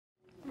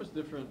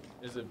much different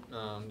is it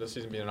this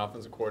season being an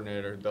offensive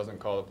coordinator who doesn't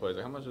call the plays?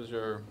 Like, how much does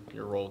your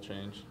role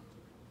change?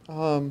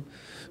 Um,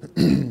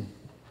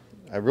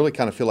 I really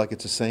kind of feel like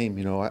it's the same.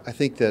 You know, I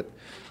think that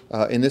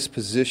in this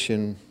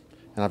position,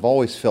 and I've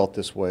always felt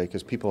this way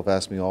because people have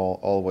asked me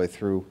all the way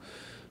through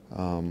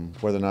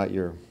whether or not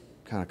you're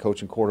kind of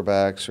coaching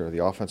quarterbacks or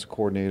the offensive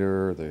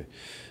coordinator or the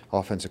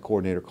offensive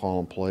coordinator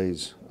calling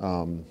plays.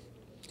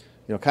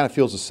 You know, it kind of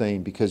feels the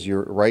same because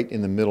you're right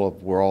in the middle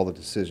of where all the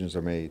decisions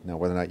are made. Now,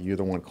 whether or not you're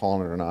the one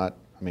calling it or not,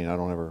 I mean,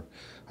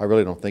 I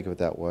really don't think of it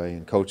that way.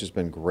 And Coach has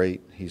been great.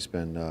 He's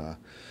been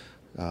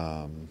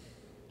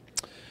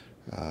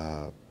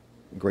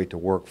great to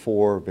work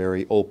for,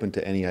 very open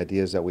to any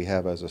ideas that we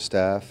have as a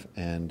staff.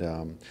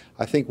 And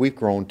I think we've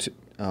grown to,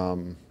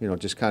 you know,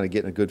 just kind of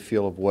getting a good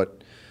feel of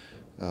what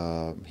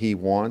he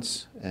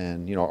wants.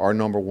 And, you know, our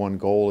number one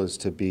goal is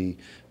to be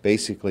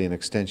basically an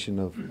extension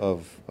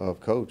of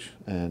Coach.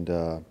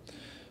 And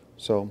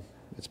so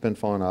it's been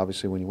fun,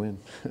 obviously, when you win.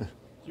 Do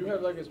you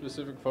have like a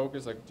specific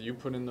focus? Like, do you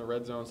put in the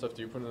red zone stuff?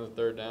 Do you put in the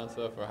third down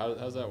stuff? Or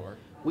how's that work?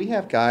 We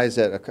have guys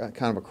that are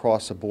kind of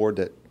across the board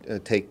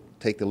that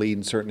take the lead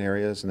in certain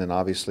areas, and then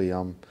obviously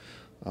I'm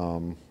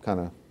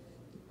kind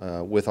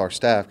of with our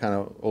staff kind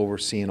of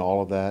overseeing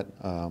all of that.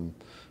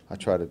 I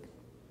try to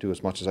do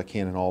as much as I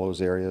can in all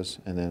those areas,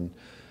 and then,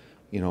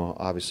 you know,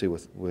 obviously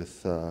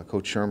with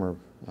Coach Shermer,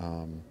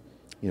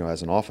 you know,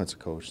 as an offensive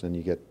coach, then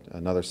you get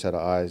another set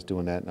of eyes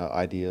doing that,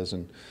 ideas,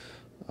 and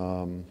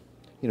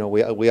you know,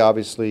 we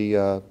obviously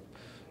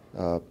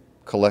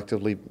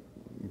collectively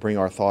bring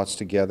our thoughts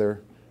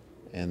together.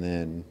 And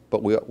then,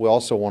 but we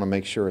also want to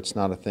make sure it's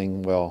not a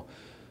thing. Well,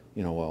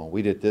 you know, well,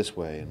 we did it this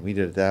way and we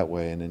did it that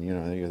way, and then, you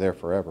know, you're there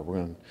forever. We're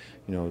going to,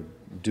 you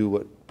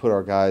know, put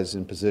our guys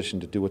in position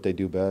to do what they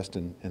do best,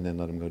 and then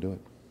let them go do it.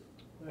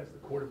 As the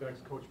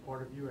quarterback's coach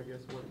part of you, I guess,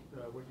 what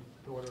you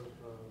thought of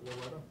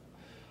Loretta?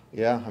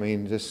 Yeah, I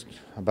mean, just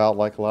about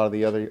like a lot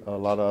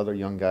of other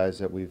young guys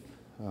that we've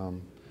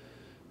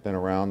been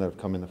around that have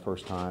come in the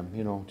first time.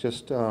 You know,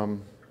 just.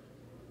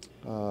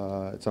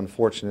 It's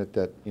unfortunate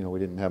that, you know, we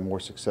didn't have more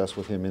success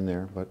with him in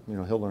there, but, you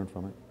know, he'll learn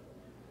from it.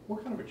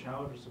 What kind of a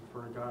challenge is it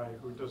for a guy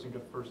who doesn't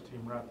get first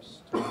team reps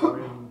to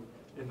win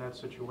in that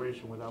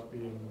situation without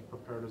being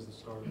prepared as the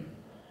starter?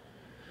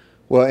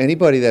 Well,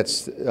 anybody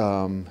that's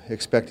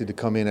expected to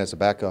come in as a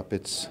backup,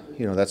 it's,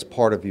 you know, that's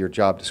part of your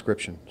job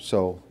description.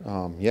 So,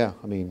 yeah,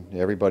 I mean,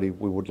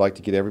 we would like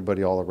to get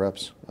everybody all the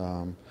reps,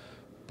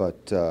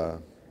 but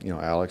you know,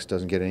 Alex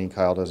doesn't get any,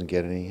 Kyle doesn't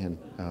get any,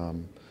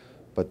 and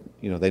but,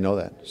 you know, they know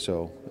that.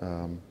 So,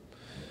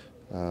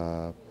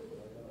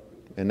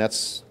 and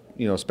that's,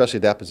 you know, especially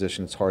that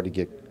position, it's hard to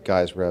get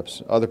guys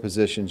reps. Other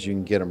positions, you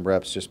can get them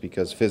reps just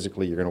because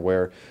physically you're going to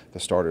wear the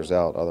starters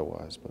out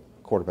otherwise. But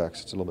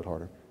quarterbacks, it's a little bit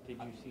harder. Did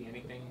you see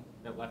anything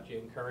that left you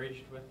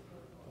encouraged with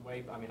the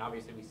way? I mean,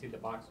 obviously we see the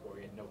box score,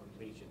 you had no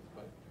completions,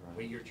 but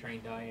with your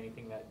trained eye,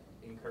 anything that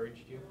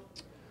encouraged you?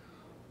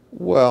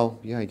 Well,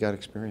 yeah, he got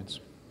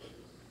experience.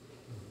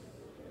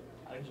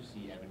 How did you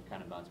see Evan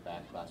kind of bounce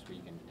back last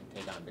week and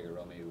take on a bigger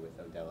role maybe with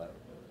Odell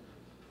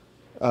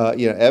out?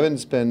 Yeah,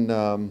 Evan's been.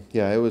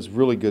 Yeah, it was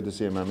really good to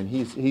see him. I mean,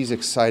 he's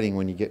exciting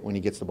when he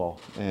gets the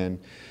ball, and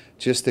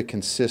just the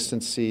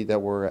consistency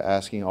that we're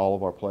asking all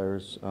of our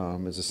players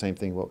is the same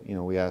thing. What, you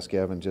know, we ask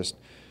Evan, just,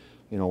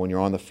 you know, when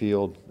you're on the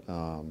field,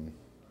 you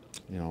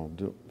know,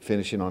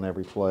 finishing on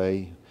every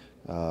play.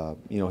 You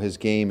know, his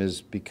game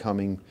is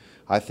becoming,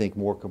 I think,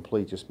 more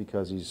complete just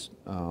because he's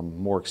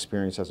more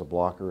experienced as a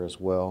blocker as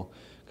well.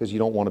 Because you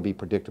don't want to be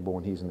predictable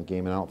when he's in the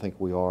game, and I don't think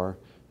we are.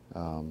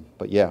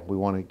 But yeah, we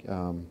want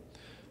to,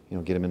 you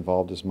know, get him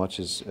involved as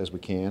much as we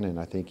can, and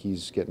I think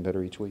he's getting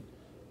better each week.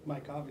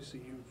 Mike,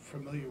 obviously you're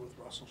familiar with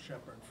Russell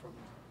Shepard from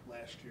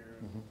last year.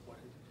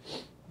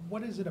 Mm-hmm.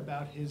 What is it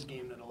about his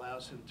game that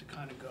allows him to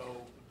kind of go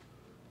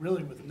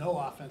really with no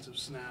offensive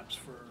snaps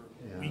for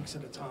weeks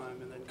at a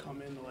time, and then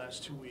come in the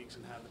last 2 weeks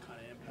and have the kind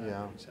of impact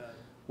that he's had?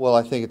 Well,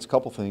 I think it's a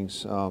couple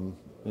things.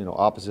 You know,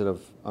 opposite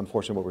of,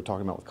 unfortunately, what we're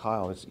talking about with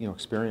Kyle, it's, you know,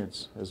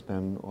 experience has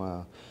been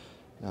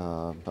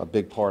a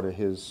big part of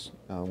his,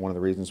 one of the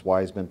reasons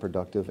why he's been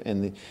productive.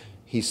 And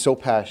he's so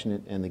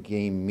passionate, and the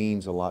game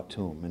means a lot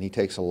to him. And he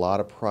takes a lot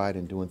of pride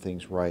in doing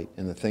things right.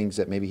 And the things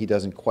that maybe he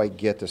doesn't quite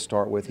get to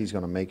start with, he's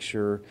going to make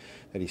sure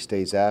that he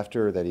stays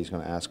after, that he's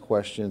going to ask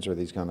questions, or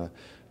that he's going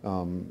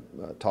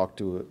to talk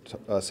to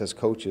us as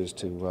coaches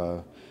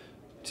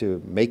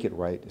to make it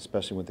right,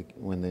 especially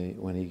when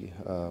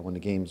the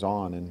game's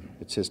on and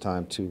it's his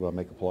time to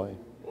make a play.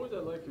 What was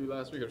that like for you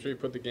last week? I'm sure you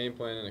put the game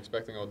plan in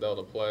expecting Odell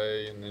to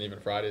play, and then even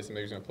Friday,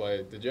 somebody was going to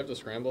play. Did you have to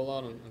scramble a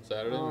lot on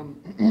Saturday?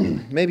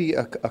 Maybe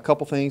a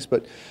couple things,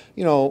 but,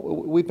 you know,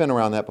 we've been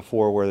around that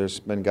before where there's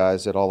been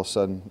guys that all of a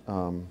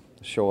sudden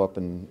show up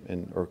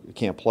and or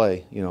can't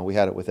play. You know, we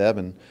had it with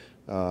Evan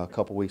a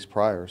couple weeks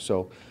prior.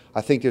 So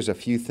I think there's a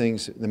few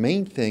things. The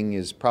main thing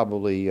is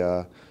probably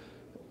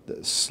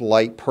the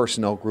slight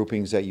personnel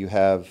groupings that you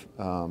have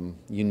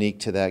unique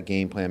to that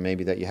game plan,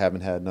 maybe that you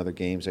haven't had in other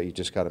games, that you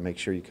just got to make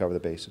sure you cover the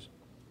bases.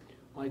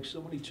 Mike,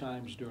 so many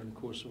times during the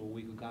course of a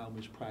week, a guy will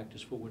miss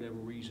practice for whatever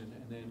reason,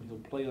 and then he'll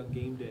play on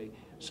game day.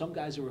 Some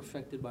guys are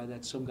affected by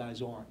that, some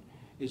guys aren't.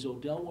 Is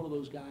Odell one of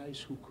those guys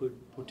who could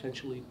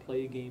potentially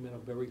play a game at a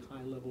very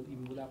high level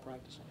even without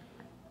practicing?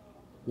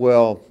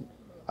 Well,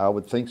 I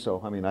would think so.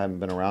 I mean, I haven't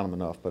been around him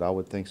enough, but I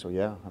would think so,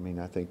 yeah. I mean,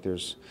 I think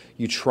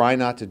you try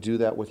not to do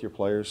that with your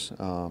players.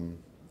 And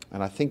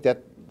I think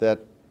that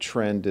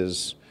trend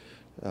has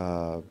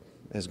gone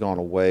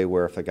away,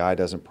 where if a guy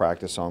doesn't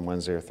practice on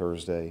Wednesday or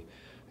Thursday,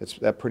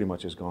 that pretty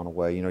much has gone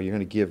away. You know, you're going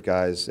to give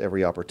guys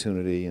every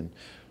opportunity,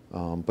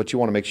 but you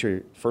want to make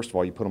sure, first of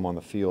all, you put him on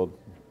the field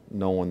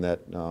knowing that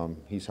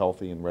he's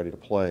healthy and ready to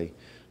play.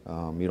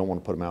 You don't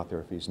want to put him out there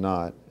if he's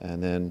not.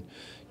 And then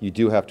you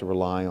do have to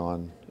rely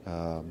on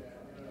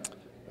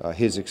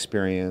his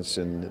experience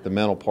and the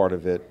mental part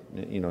of it,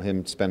 you know,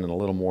 him spending a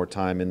little more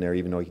time in there,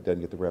 even though he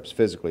doesn't get the reps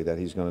physically, that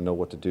he's going to know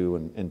what to do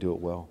and do it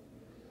well.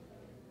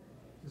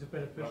 Is it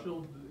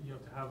beneficial, you know,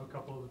 to have a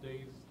couple of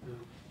days to,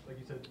 like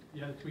you said,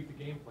 you had to tweak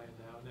the game plan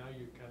now. Now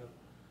you're kind of,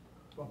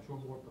 I'm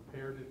sure, more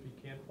prepared if you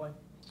can play?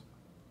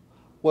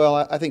 Well,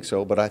 I think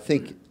so, but I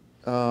think,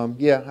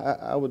 yeah,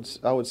 I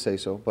would say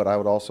so. But I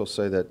would also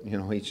say that, you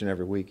know, each and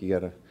every week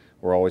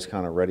we're always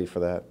kind of ready for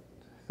that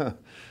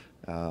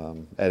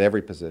at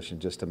every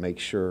position, just to make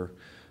sure.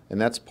 And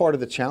that's part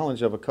of the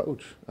challenge of a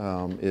coach,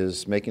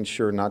 is making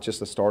sure not just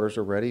the starters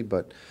are ready,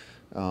 but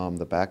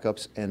the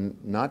backups, and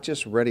not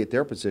just ready at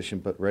their position,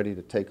 but ready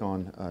to take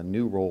on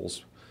new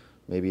roles,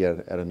 maybe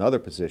at another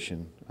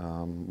position.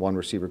 One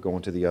receiver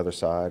going to the other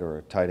side, or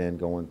a tight end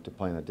going to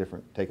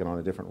taking on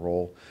a different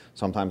role.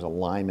 Sometimes a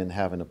lineman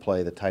having to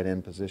play the tight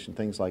end position,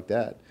 things like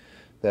that.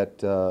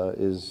 That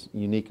is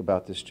unique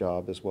about this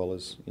job, as well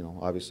as, you know,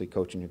 obviously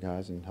coaching your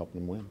guys and helping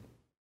them win.